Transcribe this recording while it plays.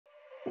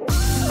Hi,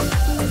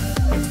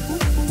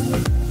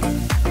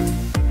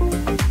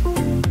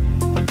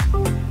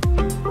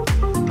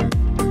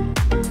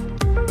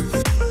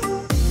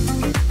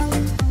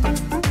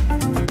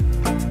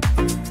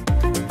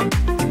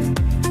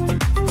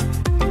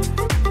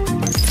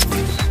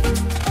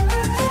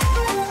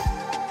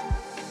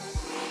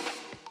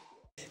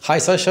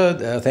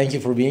 Sasha. Thank you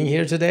for being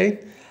here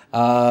today.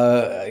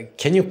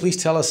 Can you please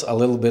tell us a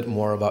little bit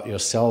more about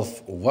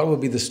yourself? What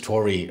would be the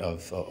story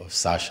of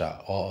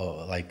Sasha,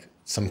 or like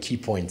some key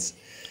points?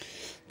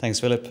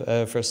 Thanks,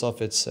 Philip. First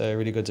off, it's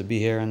really good to be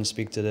here and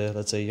speak to the,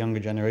 let's say, younger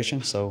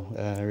generation. So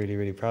really,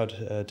 really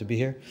proud to be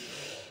here.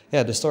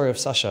 Yeah, the story of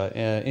Sasha,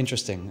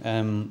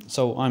 interesting.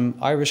 So I'm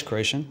Irish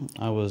Croatian.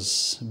 I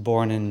was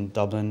born in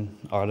Dublin,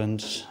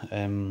 Ireland.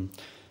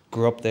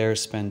 Grew up there,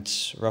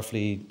 spent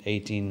roughly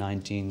 18,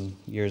 19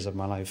 years of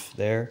my life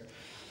there.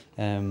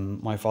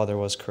 My father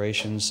was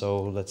Croatian,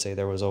 so let's say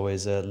there was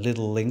always a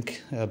little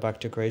link back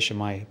to Croatia.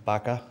 My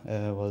baka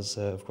was,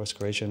 of course,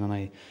 Croatian, and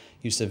I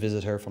used to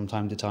visit her from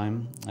time to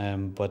time,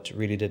 but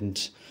really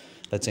didn't,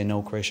 let's say,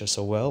 know Croatia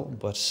so well.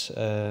 But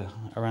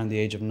around the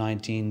age of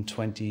 19,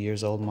 20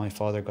 years old, my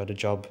father got a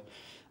job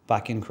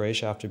back in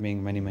Croatia after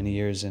being many, many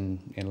years in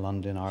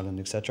London, Ireland,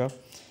 etc.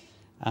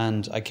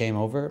 And I came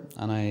over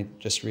and I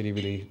just really,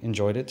 really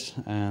enjoyed it.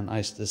 And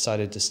I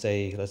decided to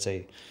stay, let's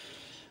say,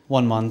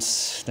 1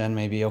 month, then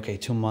maybe, okay,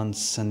 2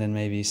 months, and then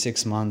maybe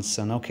 6 months.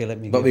 And okay, let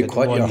me But give we it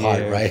caught 1 your year.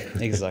 heart,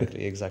 right?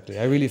 Exactly, exactly.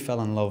 I really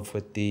fell in love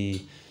with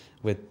the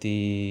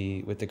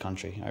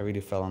country. I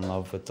really fell in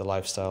love with the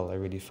lifestyle. I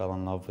really fell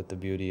in love with the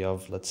beauty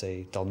of, let's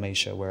say,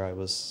 Dalmatia, where I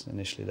was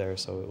initially there.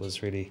 So it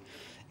was really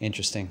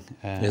interesting.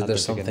 Is there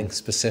something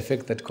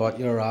specific that caught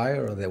your eye,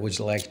 or that would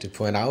you like to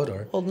point out?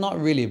 Or well,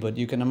 not really, but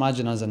you can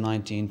imagine as a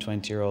 19,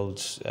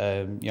 20-year-old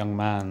young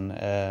man,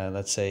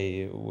 let's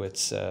say,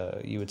 with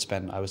I would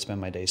spend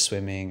my days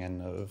swimming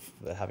and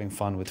having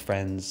fun with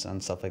friends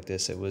and stuff like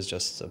this. It was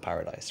just a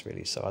paradise,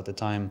 really. So at the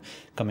time,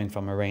 coming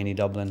from a rainy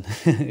Dublin,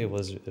 it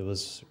was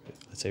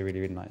let's say really,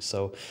 really nice.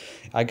 So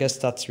I guess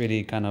that's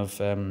really kind of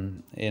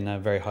in a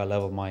very high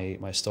level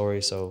my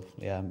story. So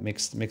yeah,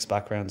 mixed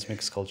backgrounds,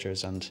 mixed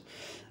cultures, and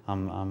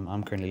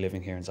I'm currently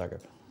living here in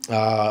Zagreb.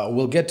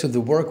 we'll get to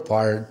the work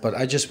part, but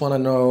I just want to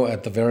know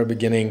at the very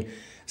beginning,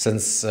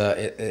 since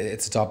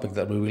it's a topic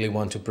that we really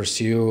want to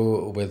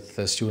pursue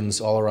with students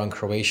all around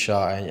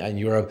Croatia and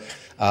Europe,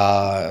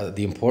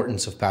 the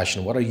importance of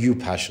passion. What are you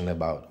passionate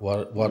about?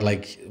 What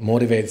like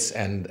motivates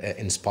and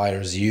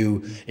inspires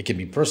you? It can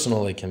be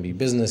personal, it can be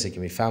business, it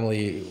can be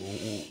family.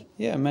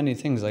 Yeah, many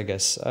things, I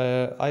guess.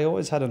 I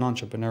always had an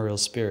entrepreneurial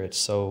spirit,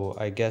 so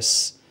I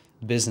guess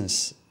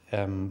business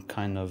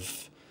kind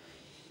of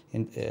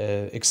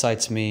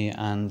excites me,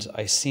 and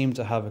I seem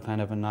to have a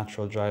kind of a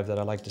natural drive that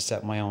I like to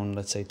set my own,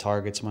 let's say,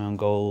 targets, my own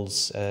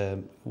goals,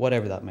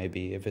 whatever that may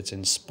be, if it's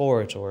in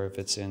sport or if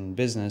it's in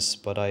business.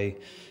 But I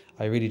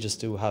really just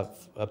do have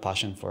a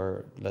passion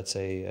for, let's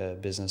say,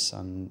 business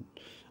and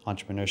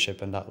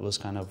entrepreneurship, and that was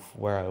kind of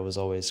where I was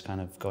always kind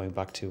of going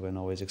back to and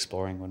always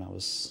exploring when I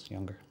was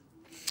younger.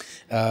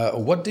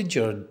 What did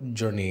your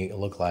journey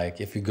look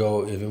like? If we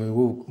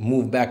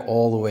move back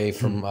all the way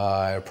from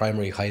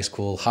primary, high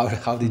school,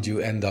 how did you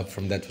end up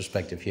from that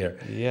perspective here?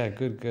 Yeah,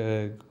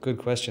 good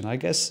question. I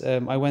guess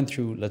I went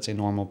through, let's say,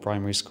 normal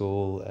primary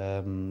school,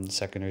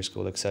 secondary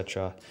school,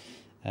 etc.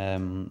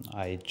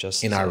 I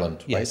just in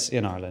Ireland, yes, right?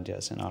 in Ireland,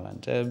 yes, in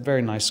Ireland.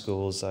 Very nice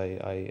schools.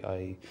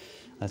 I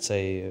let's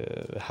say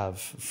have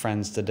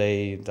friends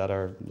today that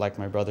are like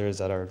my brothers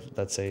that are,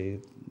 let's say,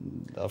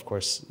 of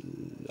course,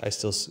 I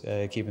still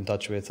keep in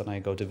touch with, and I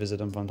go to visit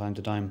them from time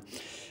to time.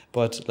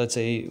 But let's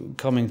say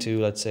coming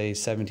to, let's say,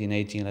 17,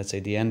 18, let's say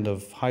the end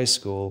of high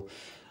school,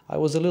 I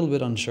was a little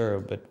bit unsure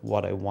about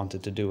what I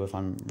wanted to do, if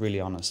I'm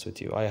really honest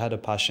with you. I had a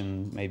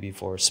passion maybe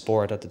for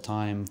sport at the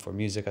time, for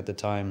music at the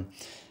time,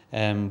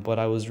 but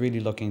I was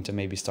really looking to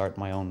maybe start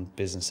my own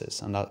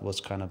businesses, and that was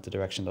kind of the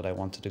direction that I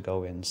wanted to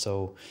go in.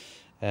 So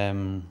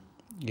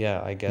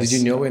yeah, I guess. Did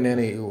you know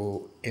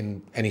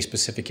in any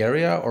specific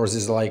area, or is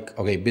this like,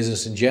 okay,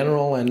 business in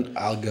general, and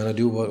I'll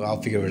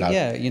figure it out?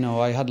 Yeah, you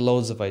know, I had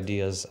loads of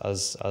ideas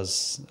as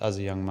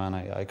a young man.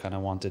 I kind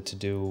of wanted to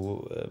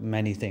do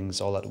many things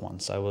all at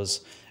once. I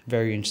was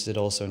very interested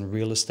also in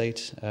real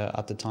estate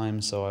at the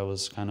time, so I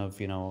was kind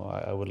of, you know,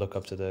 I would look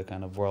up to the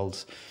kind of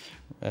world,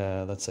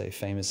 let's say,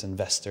 famous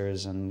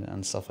investors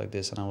and stuff like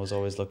this, and I was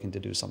always looking to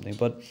do something.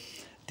 But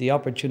the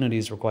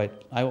opportunities were quite,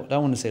 I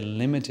don't want to say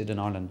limited in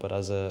Ireland, but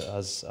as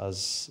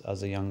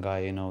a young guy,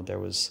 you know, there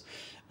was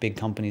big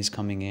companies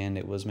coming in.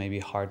 It was maybe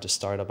hard to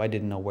start up. I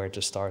didn't know where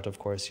to start. Of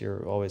course,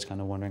 you're always kind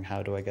of wondering,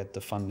 how do I get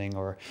the funding,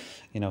 or,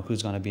 you know,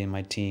 who's going to be in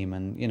my team?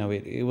 And, you know,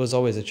 it was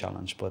always a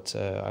challenge, but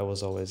I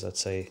was always, let's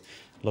say,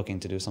 looking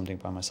to do something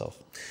by myself.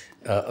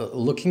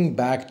 Looking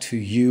back to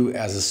you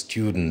as a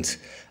student,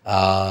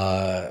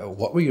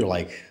 what were you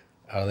like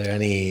Are there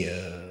any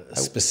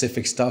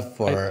specific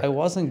stuff, or I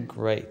wasn't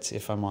great,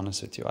 if I'm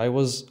honest with you. I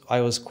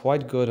was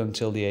quite good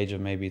until the age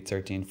of maybe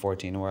 13,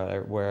 14,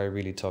 where I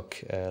really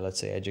took, let's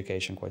say,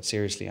 education quite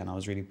seriously, and I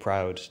was really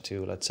proud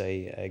to, let's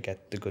say,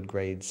 get the good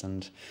grades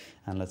and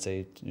let's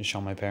say show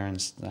my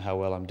parents how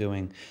well I'm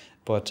doing.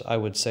 But I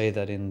would say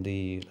that in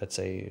the, let's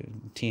say,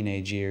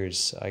 teenage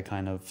years, I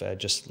kind of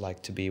just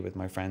like to be with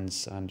my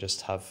friends and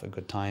just have a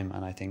good time.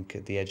 And I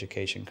think the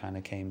education kind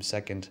of came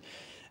second.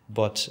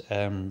 But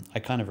I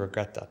kind of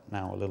regret that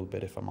now a little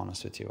bit, if I'm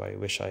honest with you. I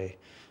wish I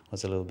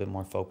was a little bit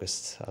more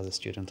focused as a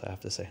student, I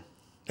have to say.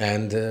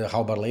 And how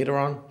about later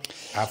on,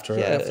 after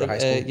high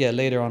school? Yeah,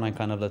 later on I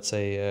kind of, let's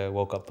say,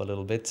 woke up a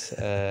little bit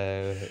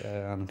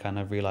and kind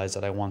of realized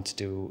that I wanted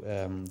to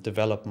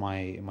develop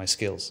my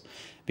skills.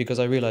 Because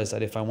I realized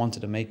that if I wanted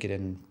to make it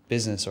in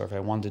business, or if I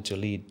wanted to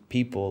lead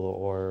people,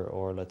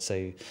 or let's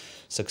say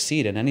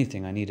succeed in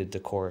anything, I needed the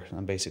core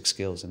and basic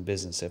skills in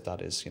business. If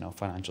that is,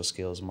 financial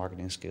skills,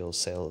 marketing skills,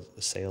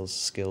 sales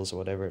skills, or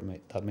whatever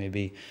that may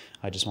be.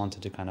 I just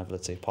wanted to kind of,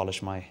 let's say,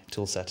 polish my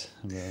tool set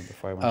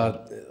before I went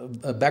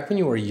out. Back when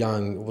you were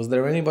young, was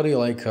there anybody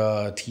like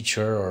a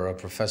teacher or a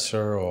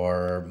professor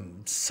or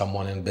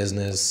someone in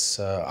business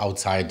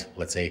outside,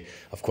 let's say,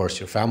 of course,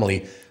 your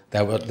family,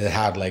 that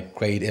had like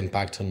great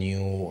impact on you,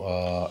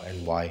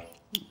 and why?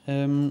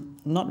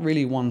 Not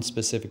really one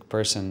specific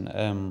person.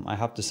 I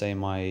have to say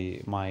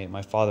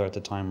my father at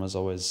the time was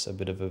always a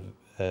bit of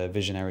a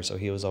visionary, so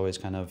he was always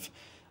kind of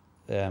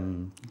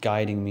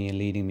guiding me and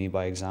leading me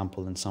by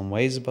example in some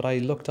ways. But I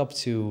looked up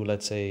to,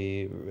 let's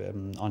say,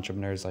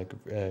 entrepreneurs like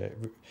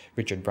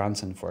Richard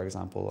Branson, for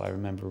example. I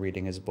remember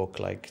reading his book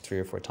like 3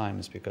 or 4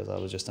 times because I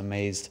was just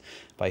amazed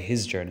by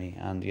his journey,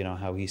 and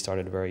how he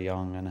started very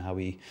young and how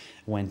he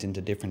went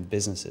into different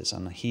businesses.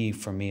 And he,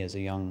 for me as a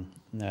young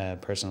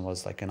person,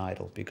 was like an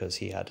idol, because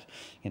he had,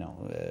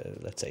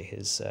 let's say,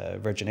 his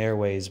Virgin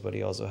Airways, but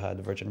he also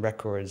had Virgin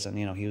Records, and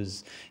he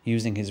was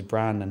using his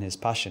brand and his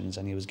passions,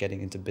 and he was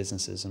getting into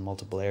businesses in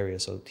multiple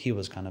areas. So he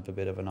was kind of a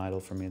bit of an idol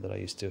for me that I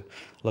used to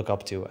look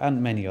up to,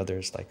 and many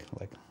others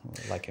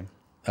like him.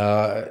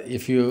 I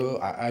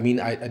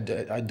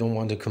don't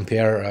want to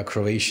compare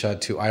Croatia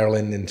to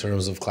Ireland in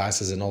terms of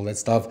classes and all that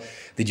stuff.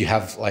 Did you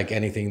have like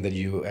anything that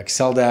you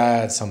excelled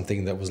at,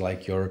 something that was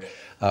like your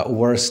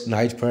worst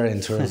nightmare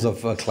in terms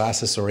of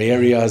classes or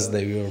areas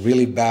that you were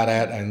really bad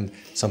at, and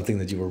something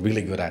that you were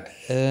really good at?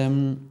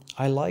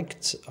 I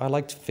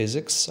liked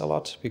physics a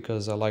lot,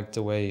 because I liked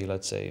the way,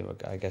 let's say,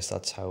 I guess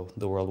that's how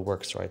the world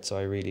works, right? So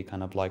I really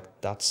kind of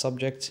liked that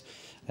subject.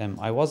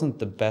 I wasn't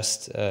the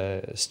best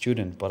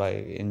student, but I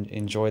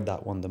enjoyed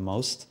that one the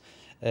most.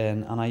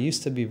 And I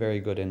used to be very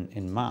good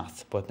in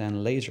math, but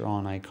then later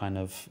on I kind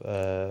of,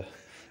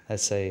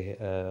 let's say,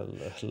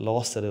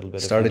 lost a little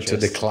bit of interest. Started to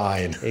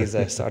decline.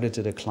 Exactly, started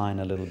to decline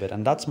a little bit.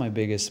 And that's my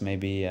biggest,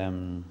 maybe,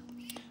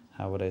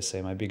 how would I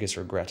say, my biggest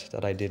regret,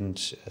 that I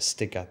didn't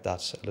stick at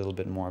that a little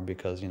bit more,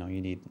 because, you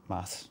need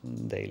math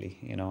daily,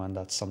 and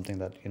that's something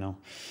that,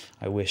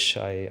 I wish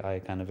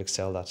I kind of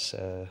excelled at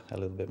a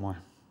little bit more.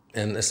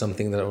 And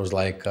something that was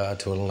like a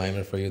total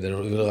nightmare for you, that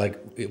like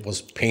it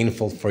was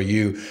painful for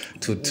you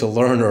to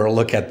learn or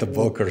look at the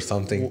book or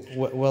something.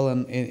 Well,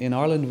 in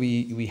Ireland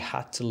we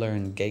had to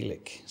learn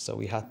Gaelic, so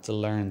we had to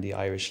learn the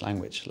Irish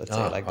language, let's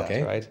say, like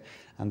that, right?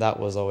 And that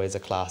was always a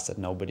class that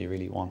nobody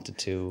really wanted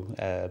to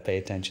pay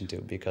attention to,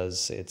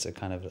 because it's a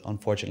kind of,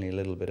 unfortunately, a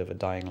little bit of a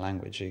dying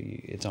language.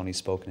 It's only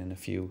spoken in a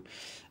few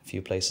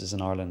places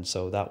in Ireland.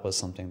 So that was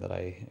something that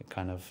I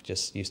kind of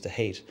just used to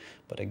hate.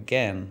 But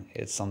again,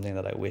 it's something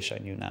that I wish I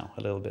knew now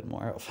a little bit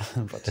more of.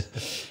 But,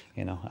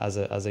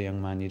 as a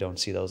young man, you don't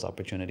see those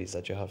opportunities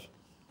that you have.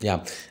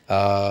 Yeah.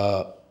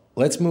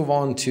 Let's move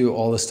on to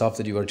all the stuff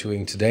that you are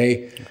doing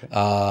today.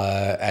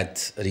 Okay.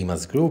 At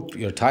Rimac Group.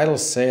 Your title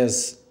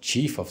says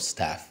Chief of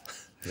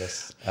Staff.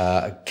 Yes.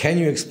 Can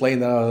you explain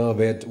that a little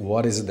bit?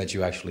 What is it that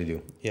you actually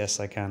do? Yes,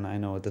 I can. I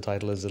know the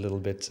title is a little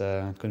bit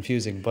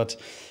confusing, but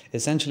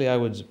essentially I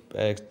would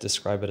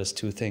describe it as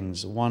 2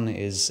 things. One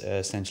is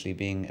essentially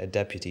being a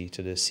deputy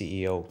to the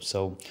CEO.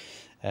 So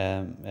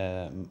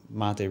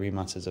Mate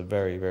Rimac is a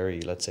very,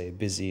 very, let's say,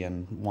 busy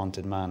and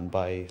wanted man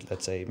by,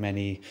 let's say,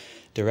 many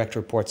direct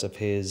reports of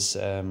his.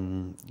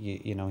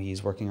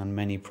 He's working on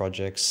many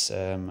projects,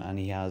 and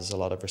he has a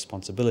lot of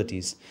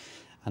responsibilities.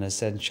 And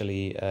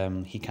essentially,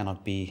 he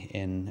cannot be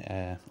in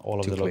all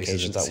of the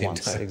locations at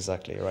once.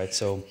 Exactly, right?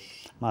 So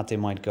Mate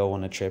might go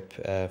on a trip,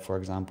 for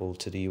example,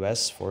 to the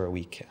US for a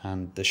week,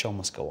 and the show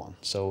must go on.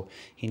 So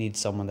he needs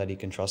someone that he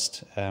can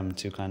trust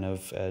to kind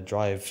of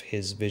drive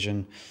his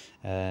vision,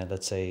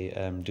 let's say,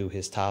 do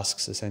his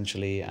tasks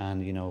essentially,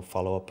 and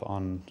follow up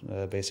on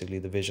basically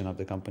the vision of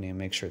the company and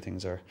make sure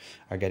things are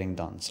getting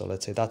done. So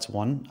let's say that's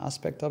one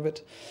aspect of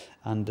it.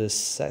 And the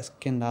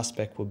second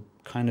aspect would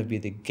kind of be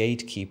the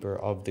gatekeeper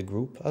of the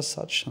group as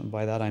such. And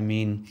by that I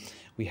mean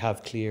we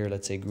have clear,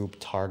 let's say, group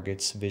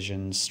targets,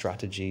 visions,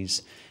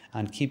 strategies,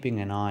 and keeping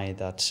an eye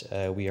that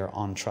we are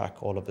on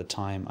track all of the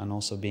time, and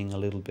also being a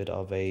little bit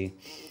of a,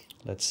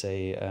 let's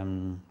say,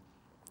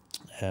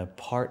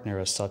 partner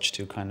as such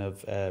to kind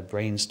of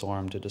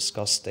brainstorm, to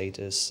discuss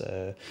status,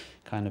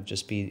 kind of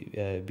just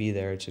be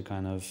there to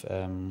kind of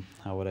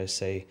how would I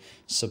say,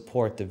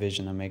 support the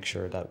vision and make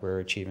sure that we're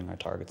achieving our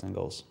targets and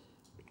goals.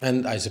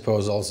 And I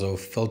suppose also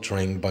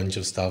filtering a bunch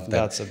of stuff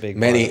that's a big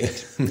part of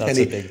it. That's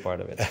a big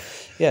part of it.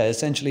 Yeah,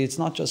 essentially it's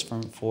not just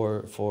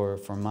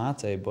for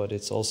Mate, but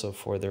it's also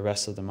for the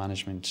rest of the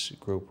management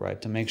group,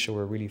 right? To make sure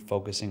we're really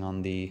focusing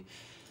on the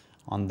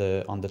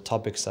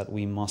topics that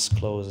we must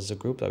close as a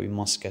group, that we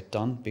must get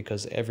done,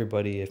 because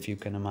everybody, if you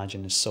can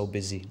imagine, is so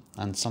busy.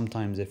 And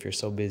sometimes if you're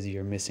so busy,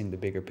 you're missing the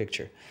bigger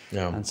picture.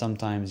 Yeah. And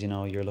sometimes, you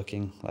know, you're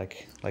looking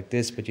like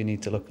this, but you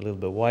need to look a little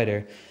bit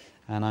wider.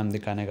 And I'm the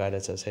kind of guy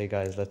that says, hey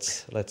guys,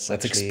 let's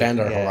actually expand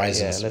our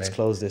horizons. Yeah, let's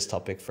close this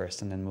topic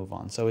first and then move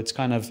on. So it's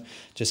kind of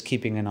just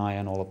keeping an eye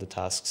on all of the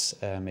tasks,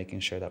 making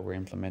sure that we're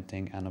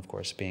implementing, and of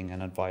course being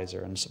an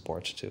advisor and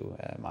support to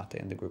Mate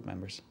and the group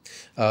members.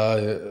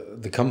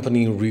 The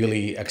company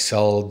really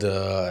excelled,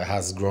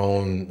 has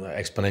grown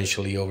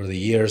exponentially over the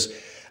years.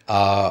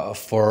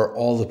 For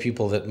all the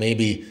people that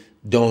maybe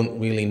don't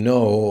really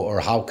know,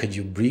 or how could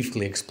you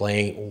briefly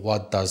explain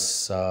what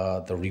does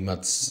the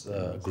Rimac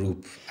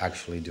group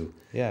actually do?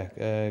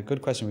 Yeah,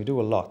 good question. We do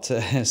a lot.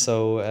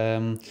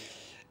 So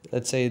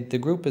let's say the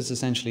group is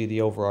essentially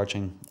the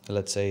overarching,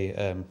 let's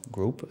say,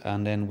 group,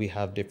 and then we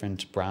have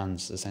different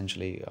brands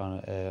essentially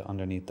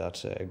underneath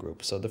that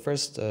group. So the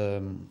first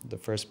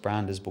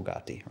brand is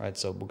Bugatti, right?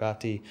 So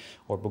Bugatti,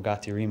 or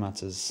Bugatti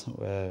Rimac as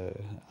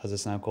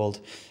it's now called,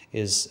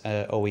 is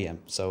OEM.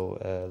 So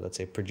let's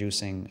say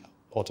producing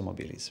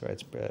automobiles,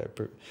 right?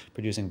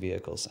 Producing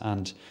vehicles.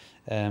 And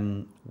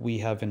we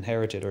have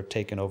inherited or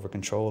taken over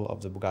control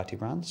of the Bugatti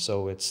brand.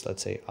 So it's,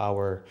 let's say,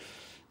 our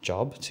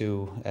job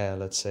to,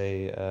 let's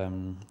say,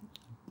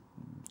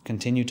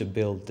 continue to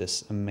build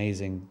this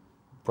amazing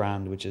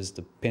brand, which is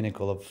the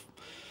pinnacle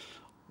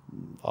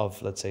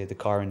of let's say the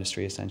car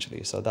industry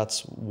essentially. So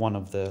that's one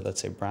of the,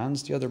 let's say,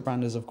 brands. The other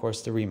brand is of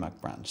course the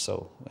Rimac brand.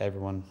 So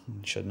everyone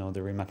should know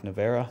the Rimac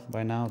Nevera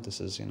by now.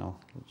 This is, you know,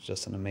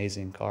 just an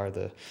amazing car,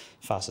 the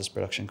fastest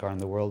production car in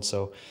the world.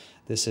 So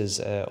this is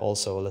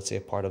also, let's say,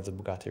 a part of the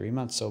Bugatti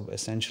Rimac. So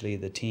essentially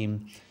the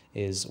team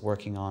is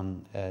working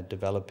on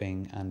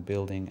developing and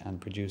building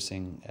and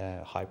producing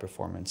high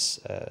performance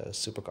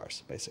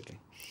supercars basically.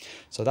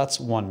 So that's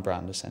one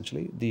brand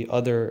essentially. The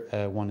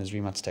other one is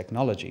Rimac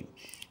Technology.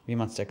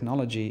 Rimac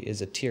Technology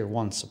is a tier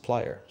 1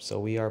 supplier. So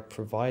we are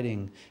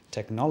providing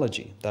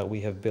technology that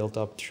we have built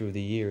up through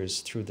the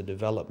years, through the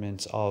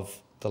development of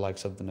the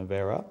likes of the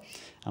Nevera,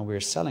 and we're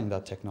selling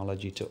that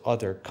technology to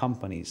other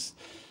companies.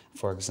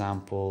 For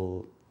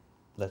example,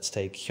 let's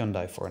take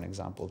Hyundai for an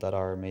example, that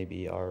are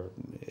maybe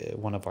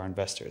one of our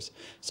investors.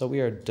 So we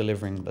are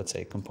delivering, let's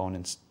say,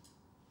 components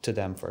to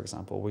them, for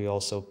example. We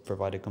also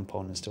provided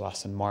components to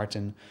Aston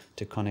Martin,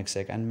 to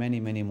Koenigsegg, and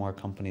many, many more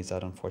companies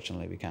that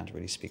unfortunately we can't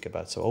really speak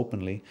about so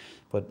openly.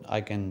 But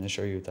I can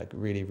assure you, like,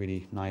 really,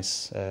 really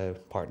nice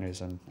partners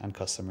and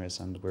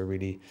customers, and we're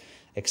really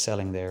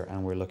excelling there,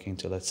 and we're looking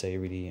to, let's say,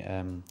 really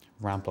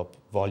ramp up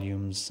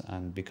volumes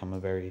and become a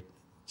very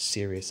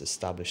serious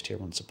established tier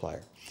 1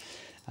 supplier.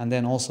 And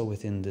then also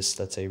within this,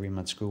 let's say,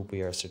 Rimac group,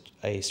 we are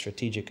a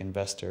strategic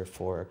investor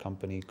for a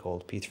company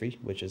called P3,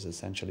 which is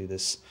essentially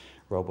this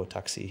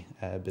robo-taxi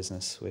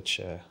business,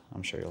 which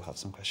I'm sure you'll have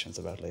some questions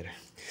about later.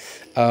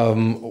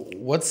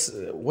 What's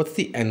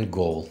the end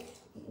goal?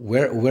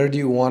 Where do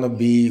you want to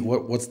be?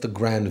 What's the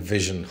grand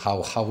vision?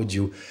 How would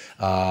you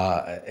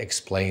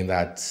explain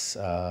that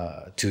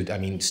to, I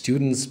mean,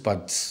 students,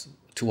 but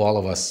to all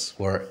of us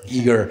who are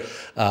eager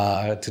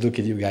to look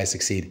at you guys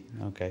succeed?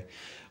 Okay.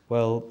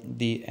 Well,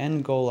 the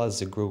end goal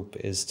as a group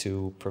is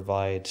to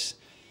provide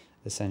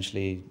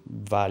essentially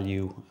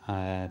value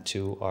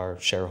to our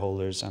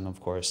shareholders, and of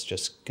course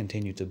just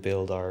continue to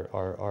build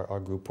our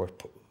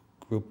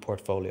group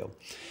portfolio.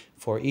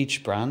 For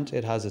each brand,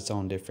 it has its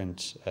own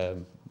different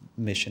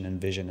mission and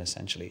vision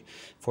essentially.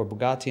 For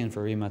Bugatti and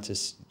for Rimac,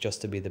 is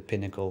just to be the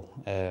pinnacle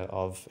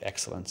of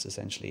excellence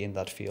essentially in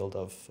that field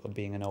of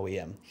being an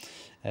OEM.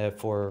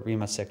 For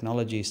Rimac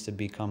Technologies, to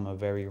become a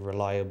very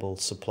reliable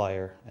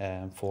supplier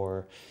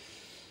for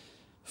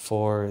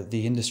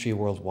the industry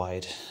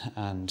worldwide,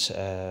 and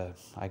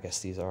I guess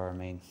these are our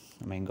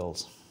main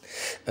goals.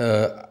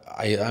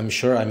 I'm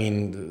sure, I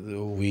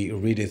mean, we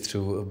read it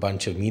through a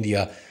bunch of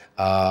media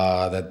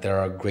that there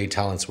are great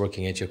talents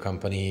working at your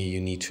company. You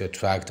need to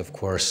attract, of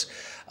course,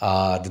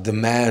 the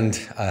demand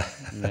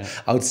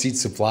outseats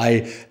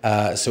supply.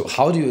 So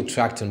how do you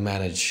attract and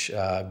manage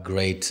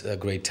great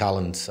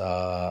talent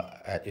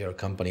at your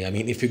company? I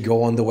mean, if you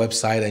go on the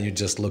website and you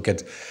just look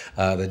at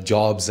the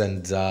jobs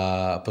and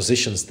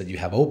positions that you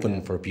have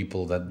open for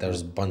people, that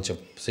there's a bunch of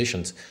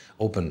positions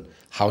open.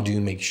 How do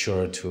you make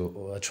sure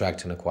to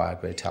attract and acquire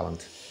great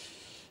talent?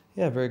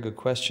 Yeah, very good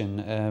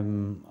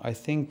question.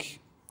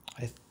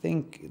 I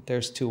think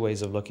there's two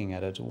ways of looking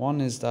at it. One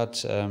is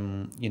that,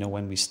 you know,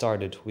 when we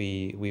started,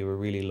 we were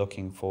really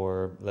looking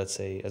for, let's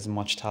say, as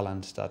much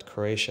talent that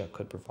Croatia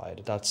could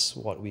provide. That's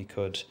what we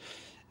could,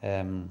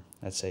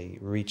 let's say,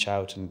 reach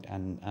out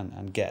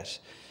and get.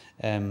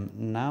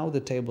 Now the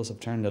tables have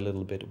turned a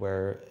little bit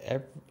where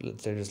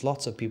there's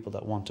lots of people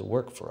that want to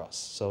work for us.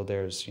 So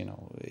there's, you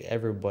know,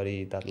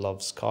 everybody that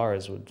loves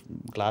cars would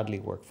gladly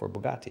work for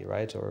Bugatti,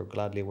 right? Or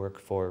gladly work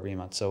for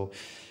Rimac. So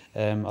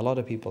a lot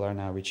of people are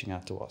now reaching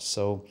out to us.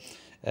 So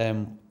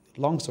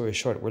long story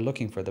short, we're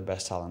looking for the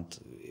best talent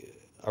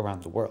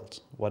around the world,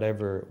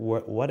 whatever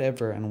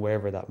and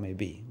wherever that may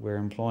be. We're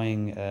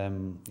employing,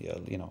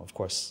 you know, of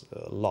course,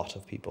 a lot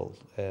of people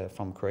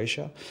from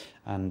Croatia,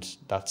 and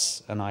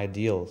that's an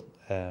ideal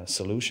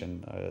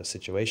situation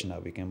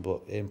that we can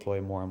employ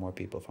more and more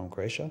people from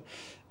Croatia.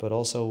 But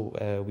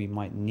also we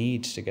might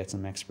need to get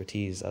some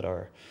expertise that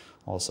are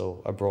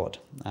also abroad.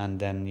 And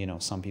then, you know,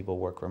 some people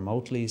work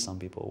remotely, some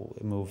people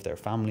move their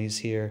families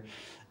here,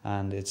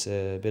 and it's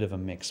a bit of a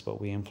mix.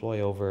 But we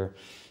employ over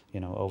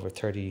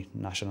 30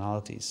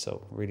 nationalities,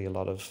 so really a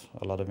lot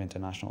of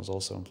internationals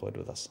also employed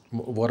with us.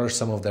 What are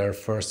some of their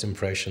first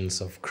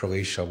impressions of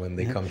Croatia when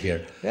they come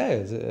here?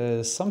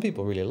 Yeah, some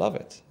people really love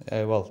it.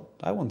 Well,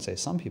 I wouldn't say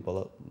some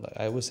people.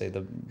 I would say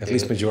at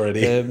least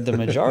majority. The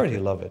majority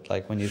love it.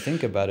 Like when you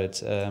think about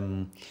it,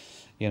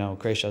 you know,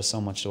 Croatia has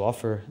so much to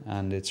offer,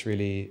 and it's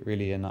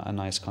really a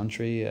nice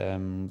country.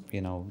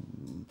 You know,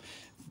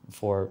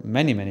 for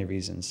many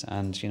reasons,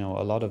 and you know,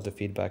 a lot of the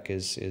feedback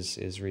is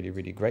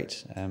really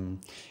great.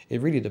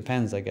 It really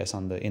depends, I guess,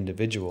 on the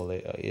individual.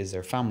 Is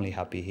their family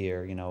happy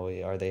here? You know,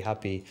 are they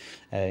happy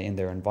in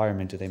their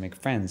environment? Do they make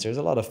friends? There's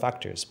a lot of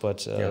factors,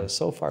 but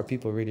so far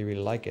people really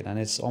like it, and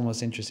it's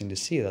almost interesting to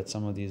see that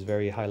some of these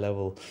very high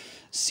level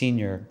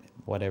senior,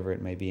 whatever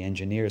it may be,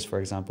 engineers, for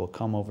example,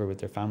 come over with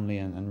their family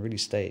and really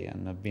stay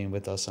and have been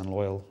with us and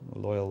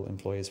loyal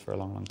employees for a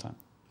long time.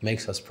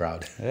 Makes us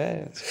proud.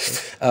 Yeah.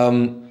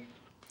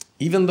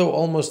 Even though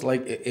almost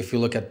like if you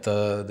look at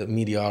the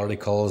media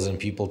articles and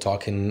people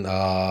talking,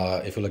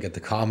 if you look at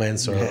the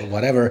comments or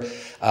whatever,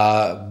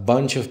 a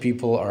bunch of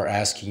people are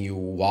asking you,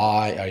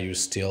 why are you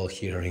still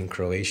here in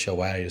Croatia?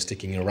 Why are you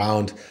sticking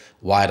around?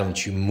 Why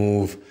don't you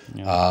move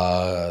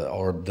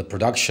or the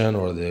production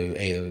or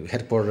the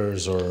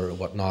headquarters or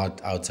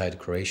whatnot outside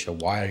Croatia?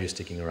 Why are you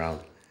sticking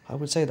around? I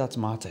would say that's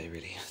Mate,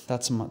 really.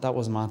 That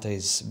was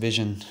Mate's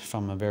vision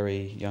from a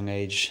very young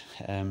age.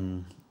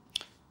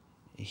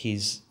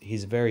 He's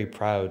very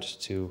proud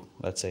to,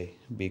 let's say,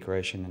 be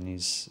Croatian, and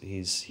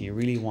he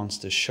really wants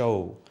to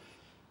show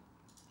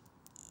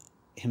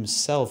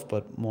himself,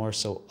 but more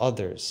so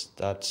others,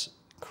 that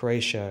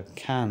Croatia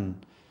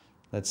can,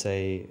 let's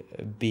say,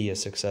 be a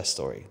success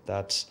story,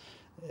 that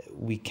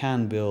we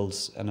can build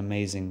an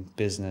amazing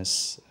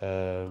business,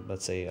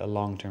 let's say a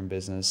long-term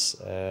business,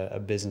 a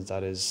business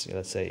that is,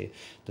 let's say,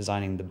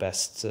 designing the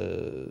best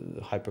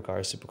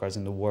hypercars, supercars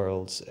in the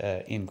world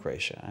in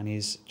Croatia. And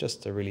he's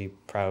just a really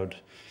proud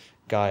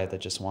guy that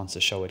just wants to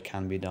show it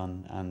can be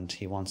done, and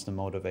he wants to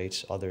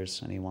motivate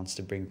others, and he wants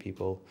to bring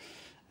people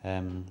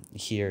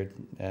here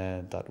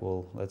that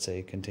will, let's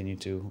say, continue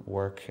to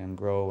work and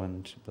grow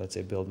and, let's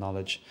say, build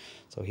knowledge.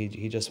 So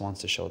he just wants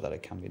to show that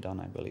it can be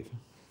done, I believe.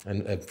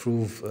 And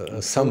prove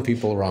some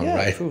people wrong,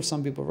 right? Yeah, prove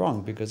some people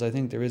wrong, because I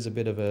think there is a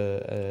bit of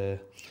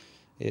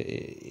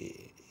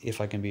if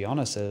I can be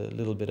honest, a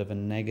little bit of a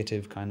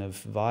negative kind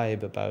of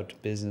vibe about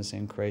business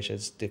in Croatia.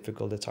 It's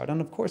difficult, it's hard, and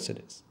of course it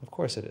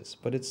is,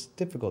 but it's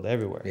difficult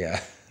everywhere.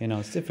 Yeah, you know,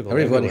 it's difficult.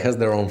 Everybody has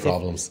their own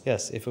problems.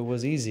 If it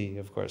was easy,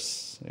 of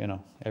course, you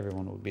know,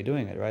 everyone would be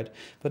doing it, right?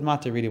 But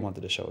Mate really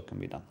wanted to show it can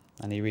be done,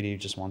 and he really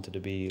just wanted to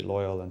be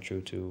loyal and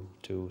true to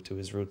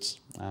his roots.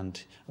 And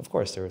of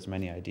course, there was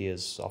many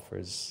ideas,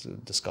 offers,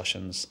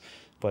 discussions.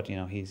 But you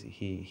know,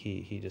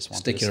 he just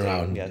wants sticking to stay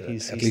around. Yeah,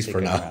 he's at least for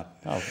now.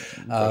 Oh,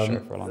 for sure,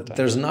 for a long time.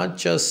 There's not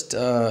just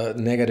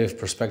negative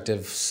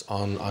perspectives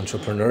on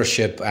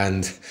entrepreneurship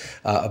and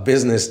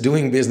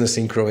doing business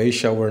in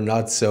Croatia. We're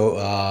not so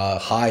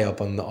high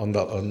up on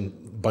the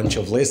bunch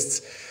of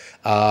lists.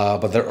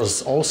 But there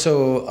is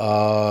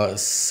also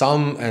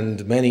some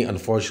and many,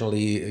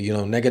 unfortunately, you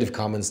know, negative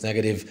comments,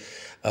 negative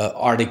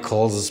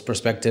articles,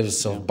 perspectives.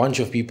 So a bunch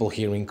of people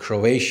here in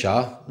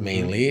Croatia,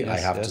 mainly, Yes, I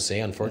have to say,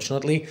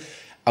 unfortunately,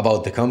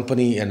 about the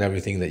company and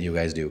everything that you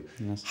guys do.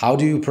 Yes. How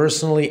do you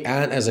personally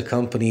and as a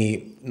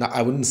company,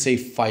 I wouldn't say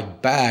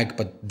fight back,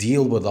 but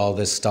deal with all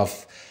this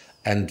stuff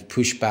and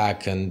push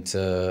back? And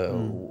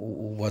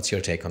what's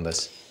your take on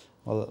this?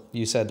 Well,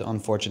 you said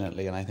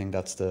unfortunately, and I think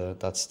that's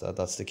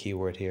the key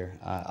word here.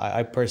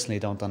 I personally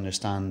don't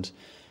understand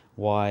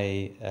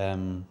why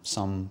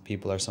some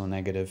people are so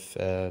negative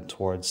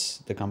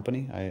towards the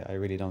company. I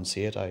really don't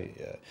see it.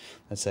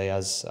 Let's say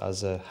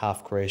as a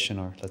half Croatian,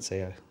 or let's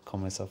say I call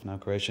myself now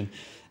Croatian,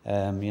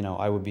 you know,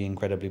 I would be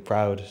incredibly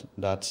proud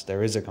that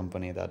there is a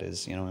company that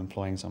is, you know,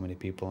 employing so many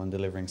people and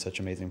delivering such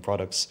amazing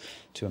products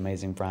to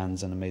amazing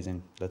brands and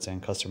amazing, let's say,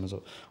 and customers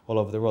all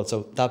over the world.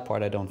 So that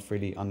part I don't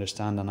really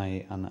understand,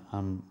 and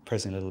I'm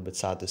personally a little bit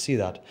sad to see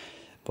that.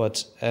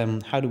 But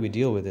how do we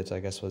deal with it, I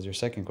guess, was your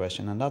second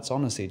question. And that's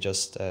honestly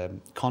just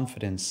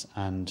confidence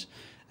and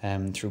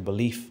through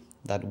belief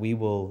that we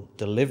will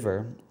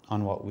deliver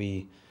on what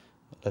we,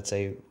 let's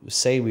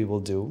say we will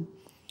do.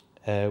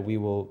 We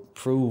will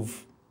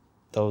prove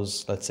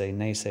those, let's say,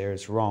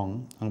 naysayers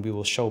wrong, and we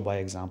will show by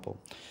example.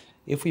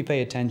 If we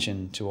pay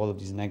attention to all of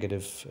these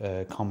negative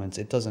comments,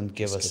 it doesn't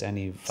give us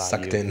any value.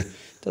 Sucked in.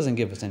 It doesn't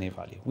give us any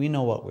value. We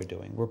know what we're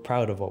doing. We're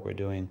proud of what we're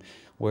doing.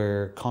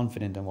 We're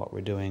confident in what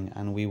we're doing,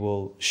 and we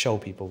will show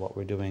people what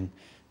we're doing.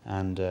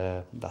 And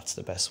that's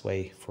the best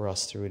way for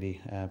us to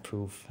really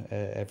prove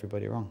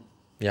everybody wrong.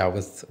 Yeah,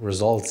 with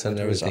results and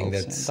everything.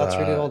 That's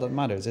really all that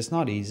matters. It's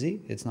not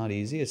easy. It's not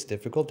easy. It's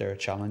difficult. There are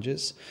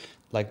challenges,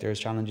 like there's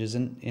challenges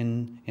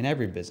in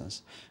every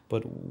business.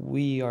 But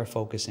we are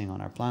focusing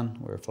on our plan.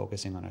 We're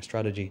focusing on our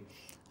strategy,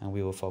 and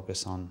we will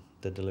focus on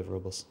the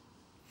deliverables.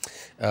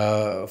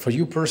 For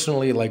you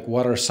personally, like,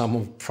 what are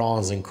some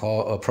pros and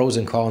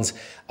cons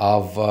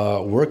of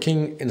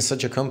working in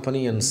such a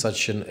company and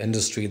such an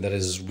industry that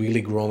is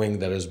really growing,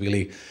 that is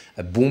really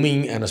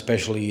booming, and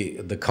especially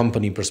the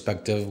company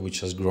perspective, which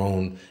has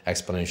grown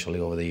exponentially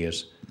over the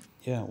years?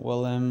 Yeah,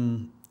 well,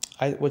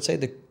 I would say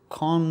the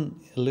con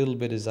a little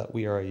bit is that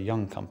we are a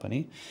young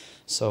company,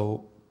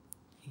 so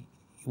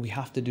we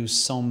have to do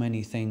so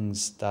many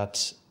things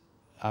that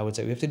I would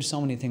say we have to do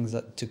so many things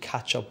that to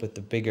catch up with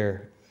the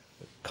bigger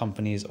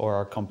companies or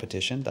our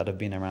competition that have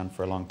been around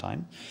for a long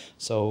time.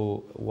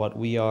 So what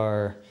we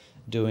are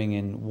doing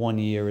in 1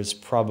 year is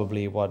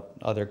probably what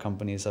other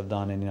companies have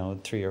done in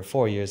 3 or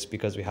 4 years,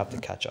 because we have to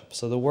catch up.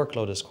 So the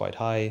workload is quite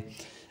high,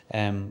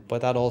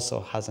 but that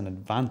also has an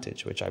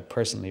advantage, which I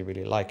personally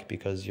really like,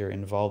 because you're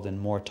involved in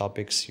more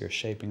topics, you're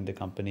shaping the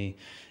company,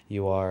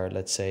 you are,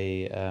 let's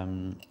say,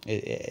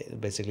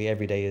 basically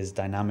every day is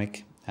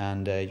dynamic,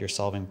 and you're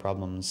solving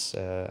problems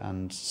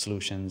and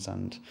solutions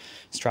and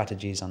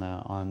strategies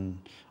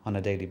on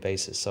a daily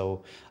basis.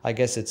 So I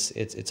guess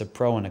it's a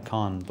pro and a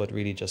con, but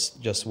really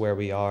just where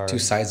we are. Two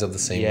sides of the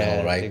same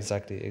medal, right?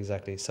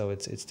 Exactly. So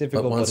it's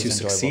difficult. But once but you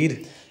it's enjoyable.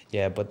 succeed,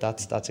 yeah, but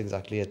that's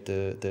exactly it.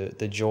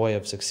 The joy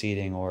of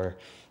succeeding, or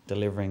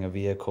delivering a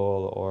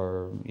vehicle,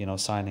 or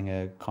signing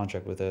a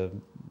contract with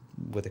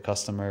a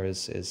customer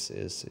is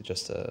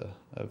just a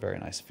very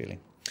nice feeling.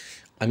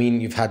 I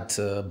mean, you've had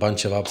a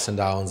bunch of ups and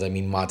downs. I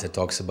mean, Mate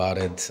talks about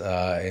it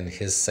in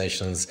his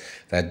sessions,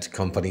 that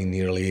company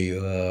nearly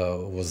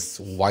was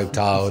wiped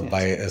out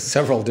by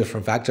several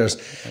different factors.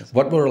 Yes.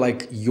 What were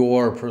like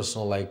your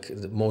personal,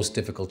 the most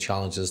difficult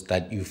challenges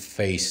that you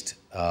faced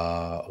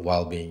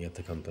while being at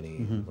the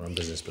company from a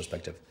business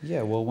perspective?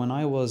 Yeah, well,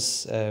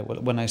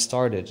 when I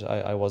started,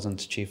 I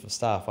wasn't chief of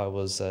staff. I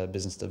was a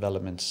business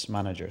development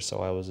manager. So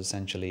I was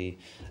essentially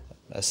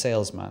a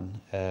salesman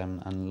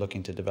and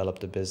looking to develop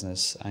the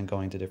business and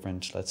going to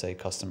different, let's say,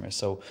 customers.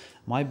 So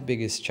my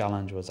biggest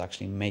challenge was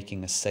actually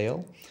making a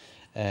sale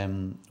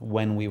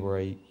when we were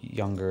a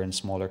younger and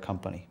smaller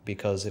company,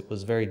 because it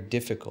was very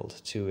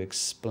difficult to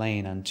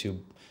explain and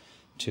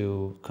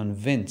to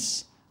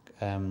convince,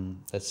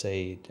 let's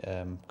say,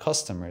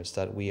 customers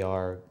that we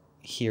are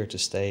here to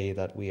stay,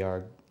 that we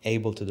are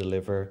able to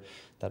deliver,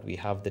 that we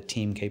have the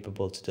team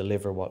capable to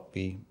deliver what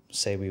we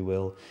say we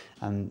will,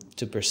 and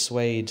to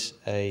persuade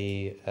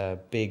a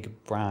big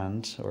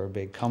brand or a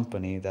big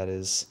company that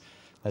is,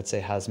 let's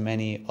say, has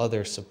many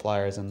other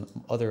suppliers and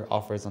other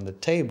offers on the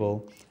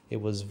table, it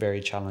was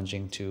very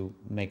challenging to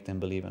make them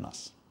believe in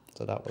us.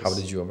 So that was. How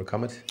did you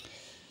overcome it?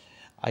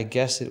 I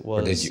guess it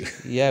was. Or did you?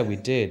 Yeah, we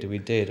did.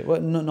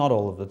 Well, not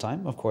all of the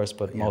time, of course,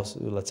 but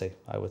most. Let's say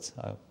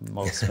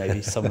most,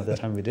 maybe some of the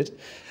time we did,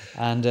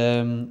 and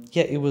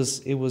it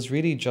was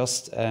really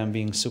just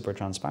being super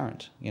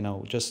transparent.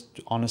 Just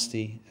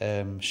honesty,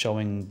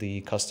 showing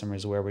the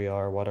customers where we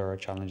are, what are our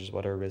challenges,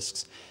 what are our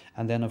risks,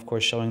 and then of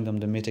course showing them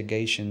the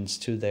mitigations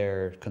to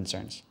their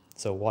concerns.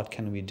 So what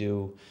can we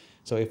do?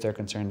 So if they're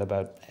concerned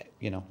about,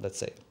 let's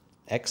say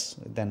X,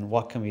 then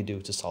what can we do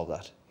to solve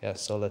that? Yeah,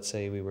 so let's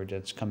say we were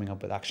just coming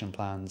up with action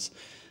plans,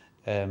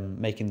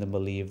 making them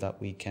believe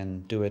that we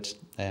can do it,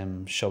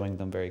 showing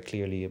them very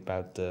clearly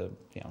about the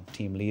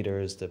team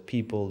leaders, the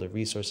people, the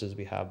resources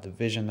we have, the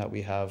vision that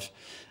we have,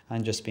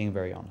 and just being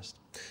very honest.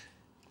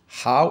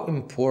 How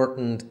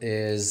important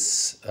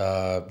is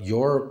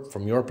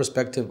from your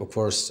perspective, of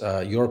course,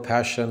 your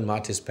passion,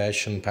 Mate's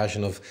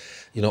passion of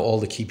all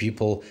the key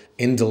people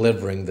in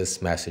delivering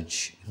this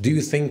message? Do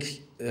you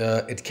think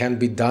it can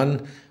be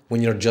done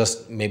when you're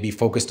just maybe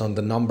focused on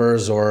the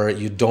numbers, or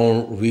you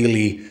don't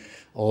really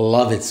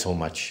love it so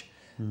much?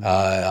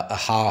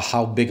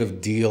 How big of a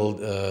deal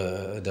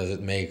does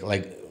it make?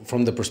 Like,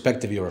 from the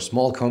perspective, you're a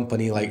small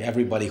company, like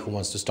everybody who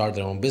wants to start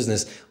their own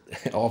business,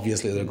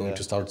 obviously they're going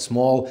to start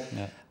small.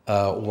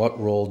 What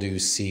role do you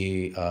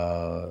see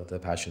the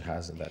passion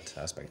has in that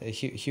aspect?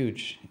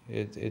 Huge.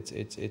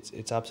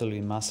 It's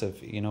absolutely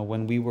massive.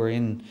 When we were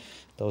in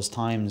those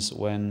times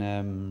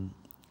when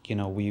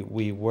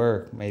we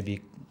were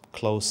maybe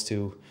close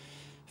to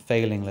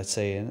failing, let's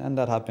say, and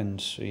that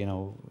happened,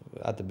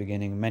 at the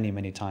beginning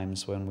many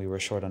times, when we were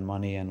short on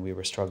money and we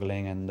were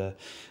struggling, and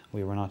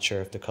we were not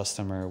sure if the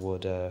customer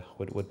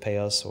would pay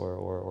us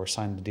or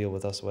sign the deal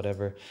with us,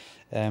 whatever.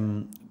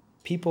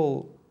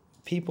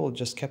 People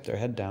just kept their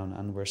head down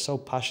and were so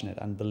passionate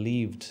and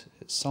believed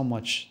so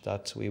much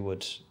that we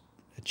would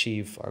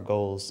achieve our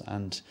goals,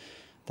 and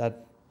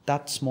that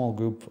that small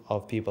group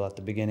of people at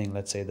the beginning,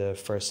 let's say the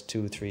first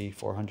 2, 3,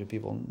 400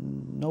 people,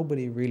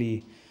 nobody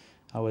really,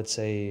 I would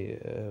say,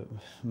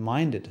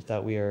 minded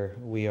that we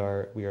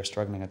are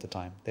struggling at the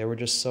time. They were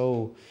just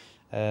so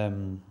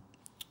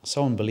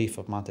in belief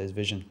of Mate's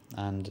vision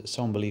and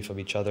so in belief of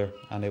each other,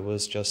 and it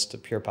was just a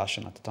pure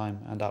passion at the time,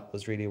 and that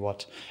was really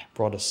what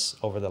brought us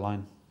over the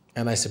line.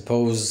 And I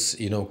suppose,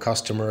 you know,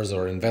 customers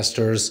or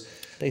investors,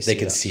 they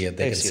can see it,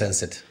 they can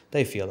sense it.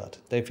 They feel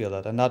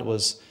that, and that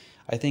was,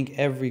 I think,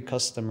 every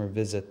customer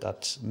visit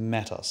that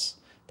met us,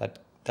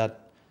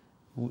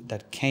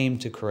 that came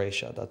to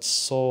Croatia, that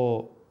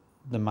saw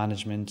the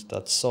management,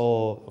 that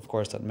saw, of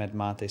course, that met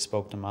Mate,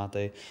 spoke to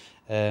Mate,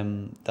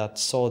 that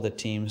saw the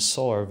team,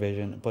 saw our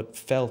vision, but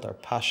felt our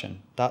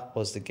passion. That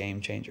was the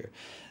game changer.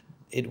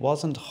 It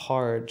wasn't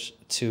hard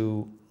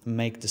to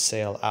make the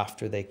sale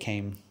after they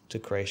came to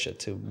Croatia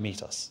to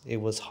meet us.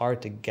 It was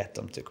hard to get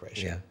them to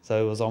Croatia. Yeah.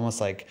 So it was almost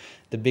like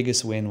the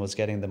biggest win was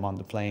getting them on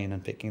the plane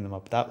and picking them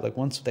up. That, like,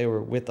 once they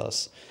were with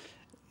us,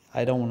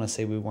 I don't want to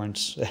say we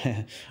weren't,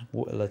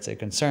 let's say,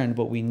 concerned,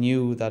 but we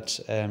knew that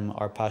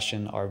our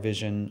passion, our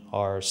vision,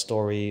 our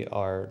story,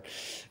 our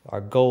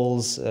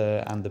goals,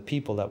 and the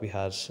people that we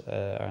had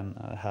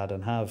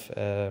and have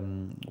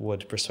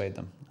would persuade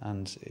them.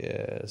 And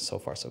so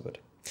far, so good.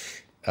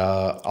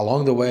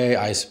 Along the way,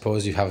 I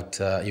suppose you've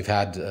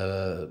had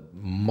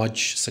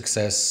much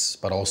success,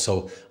 but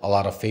also a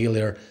lot of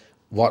failure.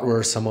 What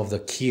were some of the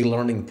key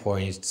learning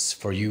points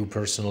for you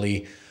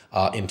personally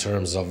in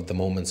terms of the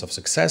moments of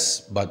success,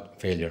 but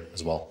failure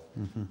as well?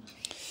 Mm-hmm.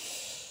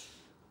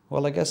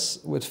 Well, I guess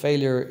with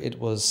failure, it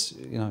was,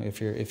 you know, if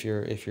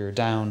you're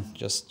down,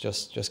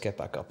 just get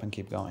back up and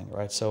keep going,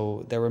 right?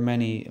 So there were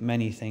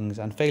many things,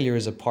 and failure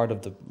is a part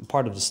of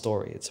the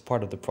story. It's a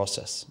part of the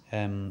process.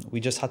 We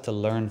just had to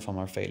learn from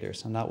our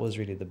failures, and that was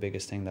really the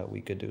biggest thing that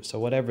we could do. So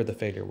whatever the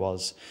failure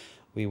was,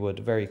 we would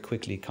very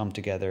quickly come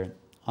together,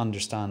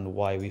 understand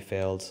why we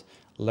failed,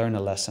 learn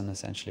a lesson.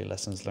 Essentially,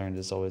 lessons learned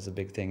is always a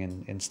big thing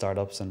in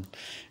startups and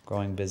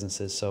growing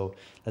businesses. So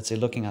let's say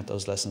looking at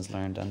those lessons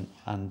learned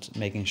and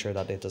making sure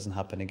that it doesn't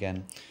happen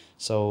again.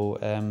 So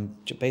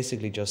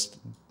basically just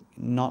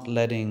not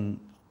letting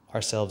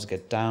ourselves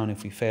get down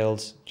if we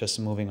failed, just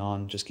moving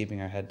on, just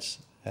keeping our heads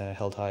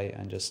held high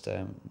and just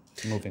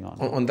moving on.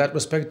 On that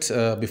respect,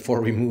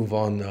 before we move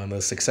on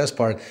the success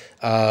part,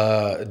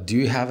 do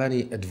you have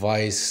any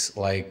advice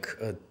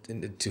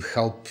to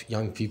help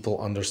young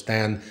people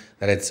understand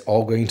that it's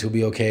all going to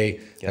be okay,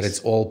 yes, that it's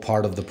all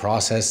part of the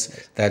process,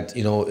 yes, that,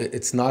 you know,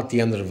 it's not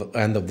the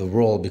end of the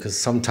world? Because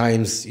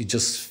sometimes you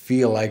just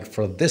feel like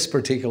for this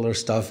particular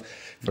stuff,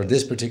 for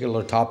this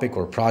particular topic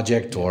or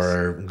project, yes,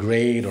 or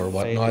grade or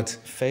whatnot.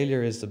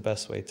 Failure is the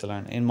best way to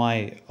learn. In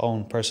my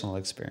own personal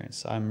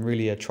experience, I'm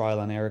really a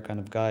trial and error kind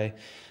of guy.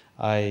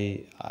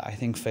 I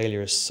think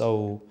failure is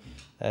so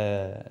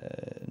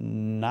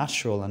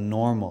natural and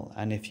normal,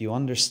 and if you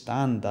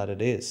understand that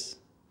it is,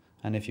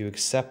 and if you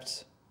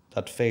accept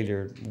that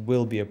failure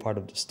will be a part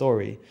of the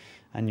story,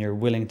 and you're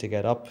willing to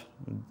get up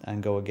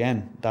and go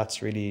again,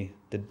 that's really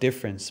the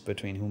difference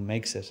between who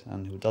makes it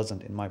and who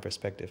doesn't, in my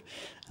perspective.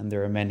 And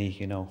there are many,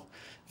 you know,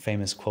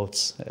 famous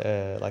quotes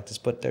like this,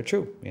 but they're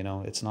true. You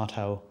know, it's not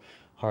how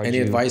hard. Any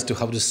advice to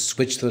how to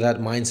switch to that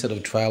mindset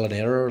of trial and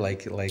error,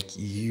 like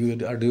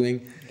you are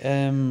doing?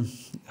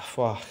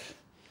 Well,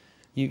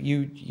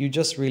 you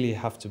just really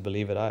have to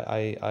believe it.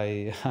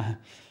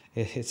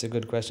 It's a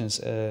good question.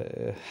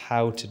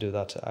 How to do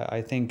that?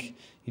 I think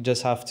you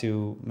just have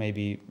to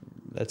maybe,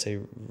 let's say,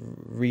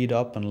 read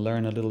up and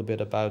learn a little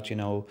bit about, you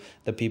know,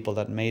 the people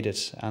that made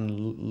it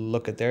and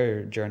look at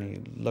their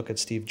journey. Look at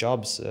Steve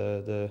Jobs,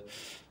 the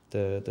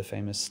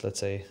famous, let's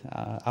say,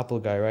 Apple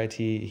guy, right?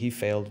 He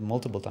failed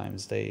multiple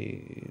times.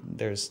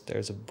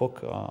 There's a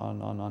book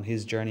on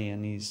his journey,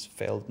 and he's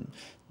failed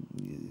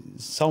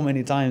so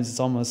many times.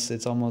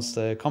 It's almost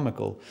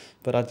comical.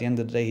 But at the end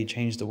of the day, he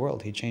changed the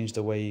world. He changed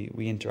the way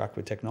we interact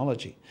with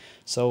technology.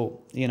 So,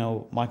 you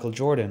know, Michael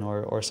Jordan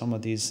or some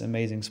of these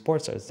amazing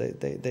sports stars,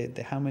 they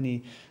how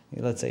many,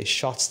 let's say,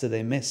 shots did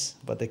they miss?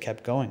 But they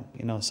kept going.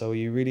 You know, so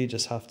you really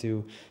just have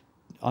to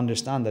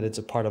understand that it's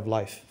a part of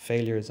life.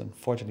 Failure is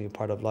unfortunately a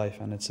part of life,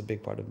 and it's a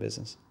big part of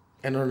business.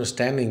 And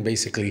understanding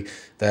basically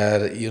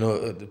that, you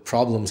know, the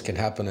problems can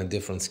happen at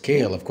different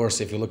scale. Of course,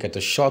 if you look at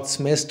the shots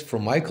missed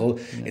from Michael,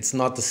 it's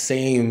not the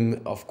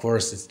same. Of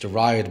course, it's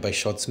derived by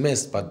shots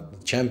missed,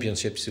 but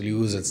championships you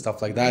lose and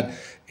stuff like that.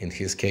 In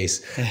his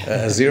case,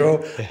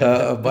 0.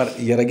 But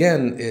yet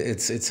again,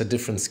 it's a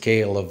different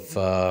scale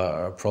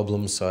of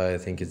problems. So I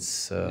think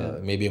it's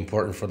maybe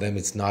important for them.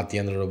 It's not the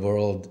end of the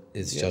world.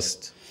 It's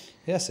just.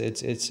 Yes,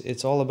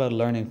 it's all about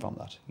learning from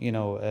that.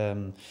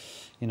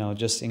 You know,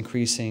 just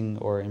increasing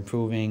or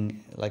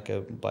improving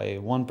by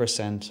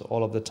 1%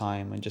 all of the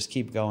time, and just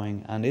keep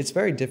going. And it's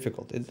very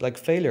difficult. It's like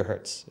failure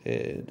hurts.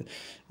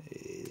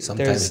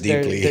 Sometimes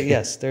deeply.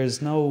 Yes,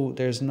 there's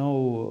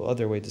no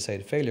other way to say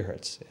it. Failure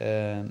hurts,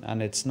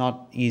 and it's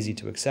not easy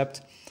to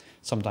accept.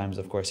 Sometimes,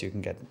 of course, you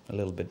can get a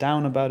little bit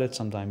down about it.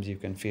 Sometimes you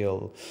can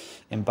feel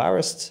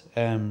embarrassed.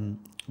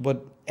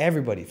 But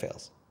everybody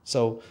fails.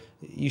 So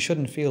you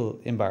shouldn't feel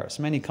embarrassed.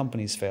 Many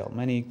companies fail.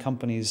 Many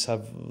companies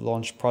have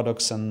launched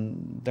products and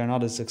they're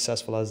not as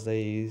successful as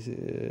they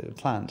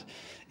planned.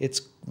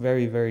 It's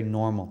very, very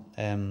normal.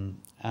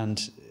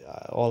 And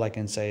all I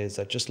can say is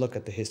that just look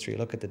at the history,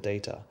 look at the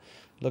data,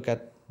 look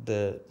at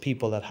the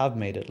people that have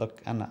made it,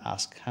 look and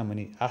ask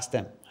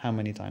them how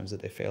many times did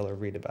they fail, or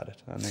read about it,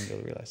 and then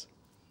you'll realize.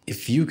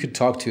 If you could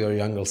talk to your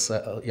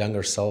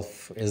younger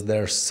self, is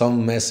there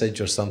some message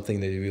or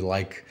something that you would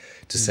like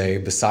to say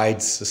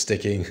besides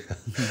sticking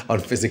on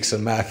physics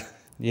and math?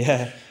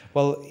 Yeah,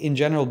 well, in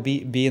general,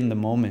 be in the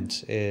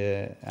moment.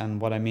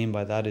 And what I mean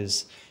by that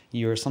is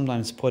you're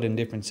sometimes put in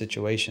different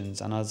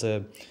situations. And as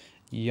a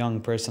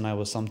young person, I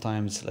was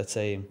sometimes, let's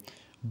say,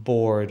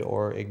 bored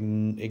or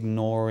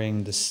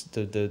ignoring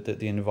the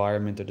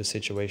environment or the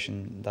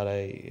situation that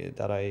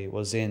I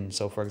was in.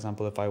 So, for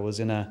example, if I was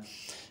in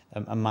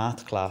a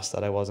math class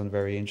that I wasn't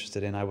very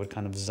interested in, I would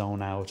kind of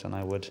zone out and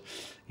I would,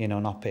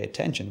 not pay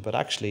attention. But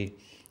actually,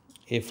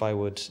 if I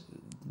would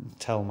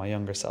tell my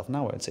younger self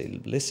now, I'd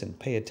say, listen,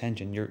 pay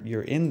attention.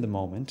 You're in the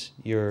moment.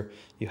 You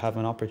have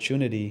an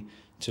opportunity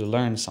to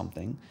learn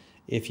something.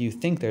 If you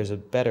think there's a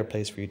better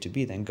place for you to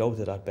be, then go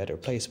to that better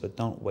place, but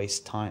don't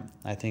waste time.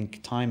 I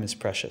think time is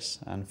precious.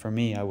 And for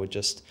me, I would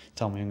just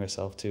tell my younger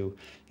self to,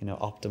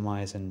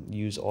 optimize and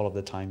use all of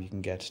the time you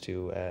can get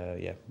to,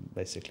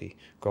 basically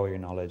grow your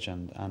knowledge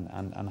and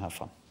have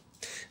fun.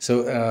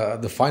 So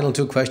the final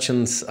two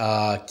questions,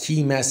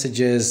 key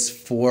messages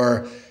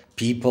for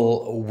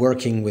people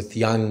working with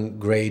young,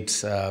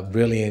 great,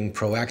 brilliant,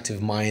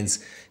 proactive minds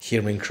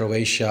here in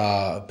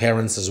Croatia,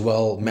 parents as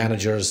well,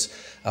 managers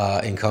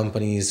in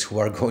companies who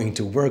are going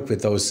to work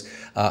with those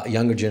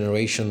younger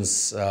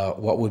generations.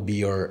 What would be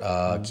your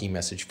key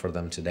message for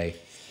them today?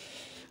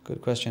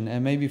 Good question.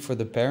 And maybe for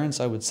the parents,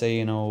 I would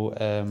say,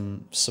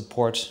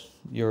 support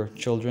your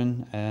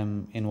children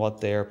in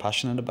what they are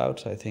passionate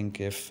about. I think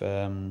if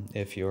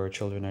your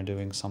children are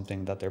doing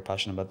something that they're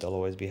passionate about, they'll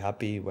always be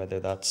happy, whether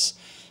that's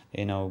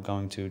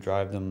going to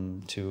drive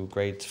them to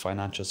great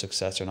financial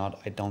success or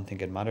not. I don't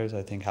think it matters.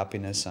 I think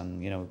happiness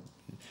and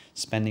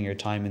spending your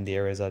time in the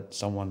areas that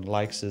someone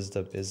likes is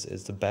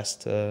the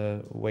best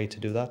way to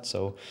do that.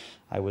 So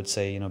I would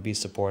say be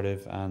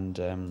supportive and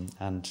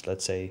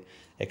let's say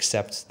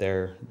accept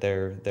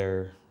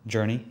their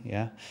journey,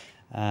 yeah.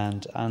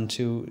 And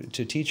to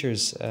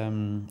teachers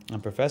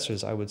and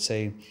professors, I would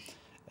say,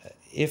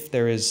 if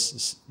there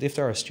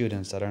are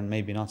students that are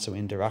maybe not so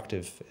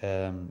interactive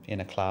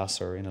in a class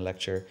or in a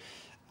lecture,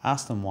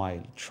 ask them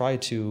why. Try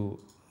to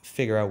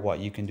figure out what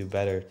you can do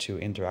better to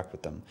interact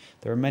with them.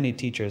 There are many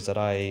teachers that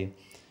I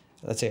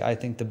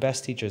think the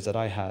best teachers that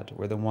I had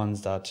were the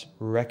ones that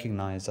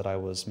recognized that I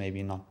was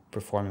maybe not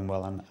performing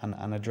well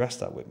and addressed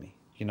that with me.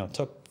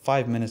 Took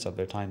 5 minutes of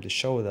their time to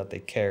show that they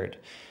cared,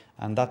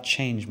 and that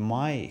changed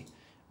my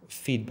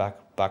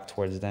feedback back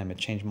towards them. It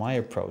changed my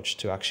approach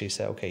to actually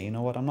say, okay, you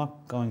know what, I'm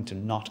not going to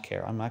not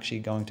care. I'm actually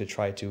going to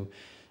try to,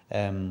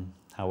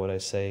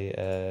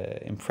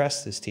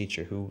 impress this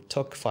teacher who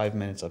took 5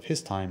 minutes of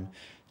his time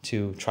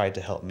to try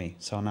to help me.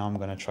 So now I'm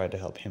going to try to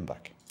help him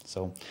back.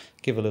 So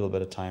give a little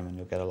bit of time and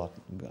you'll get a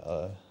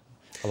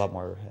lot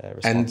more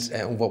response.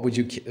 And what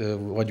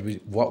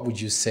would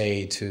you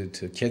say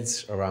to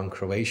kids around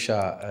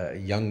Croatia,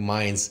 young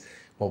minds?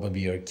 What would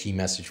be your key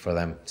message for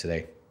them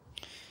today?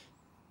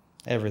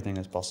 Everything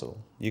is possible.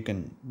 You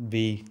can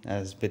be,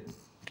 as a bit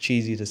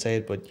cheesy to say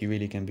it, but you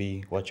really can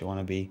be what you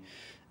want to be.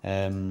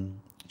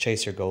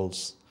 Chase your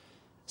goals.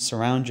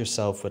 Surround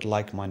yourself with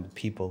like-minded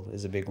people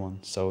is a big one.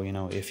 So,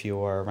 if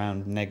you are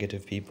around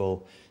negative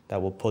people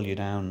that will pull you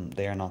down,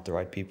 they are not the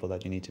right people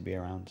that you need to be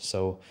around.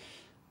 So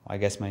I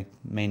guess my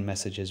main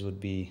messages would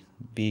be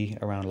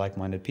around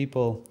like-minded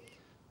people,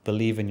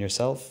 believe in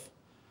yourself.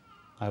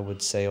 I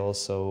would say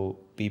also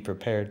be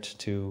prepared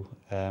to,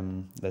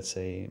 let's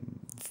say,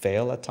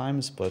 fail at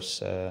times, but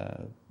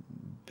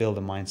build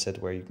a mindset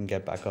where you can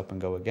get back up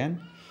and go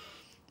again,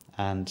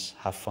 and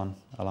have fun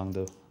along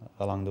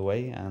the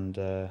way. And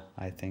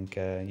I think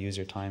use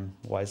your time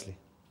wisely.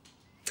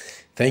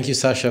 Thank you,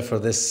 Sasha, for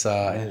this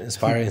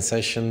inspiring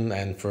session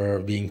and for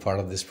being part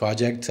of this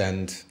project.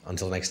 And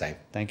until next time.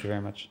 Thank you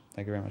very much.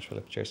 Thank you very much,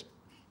 Philip. Cheers.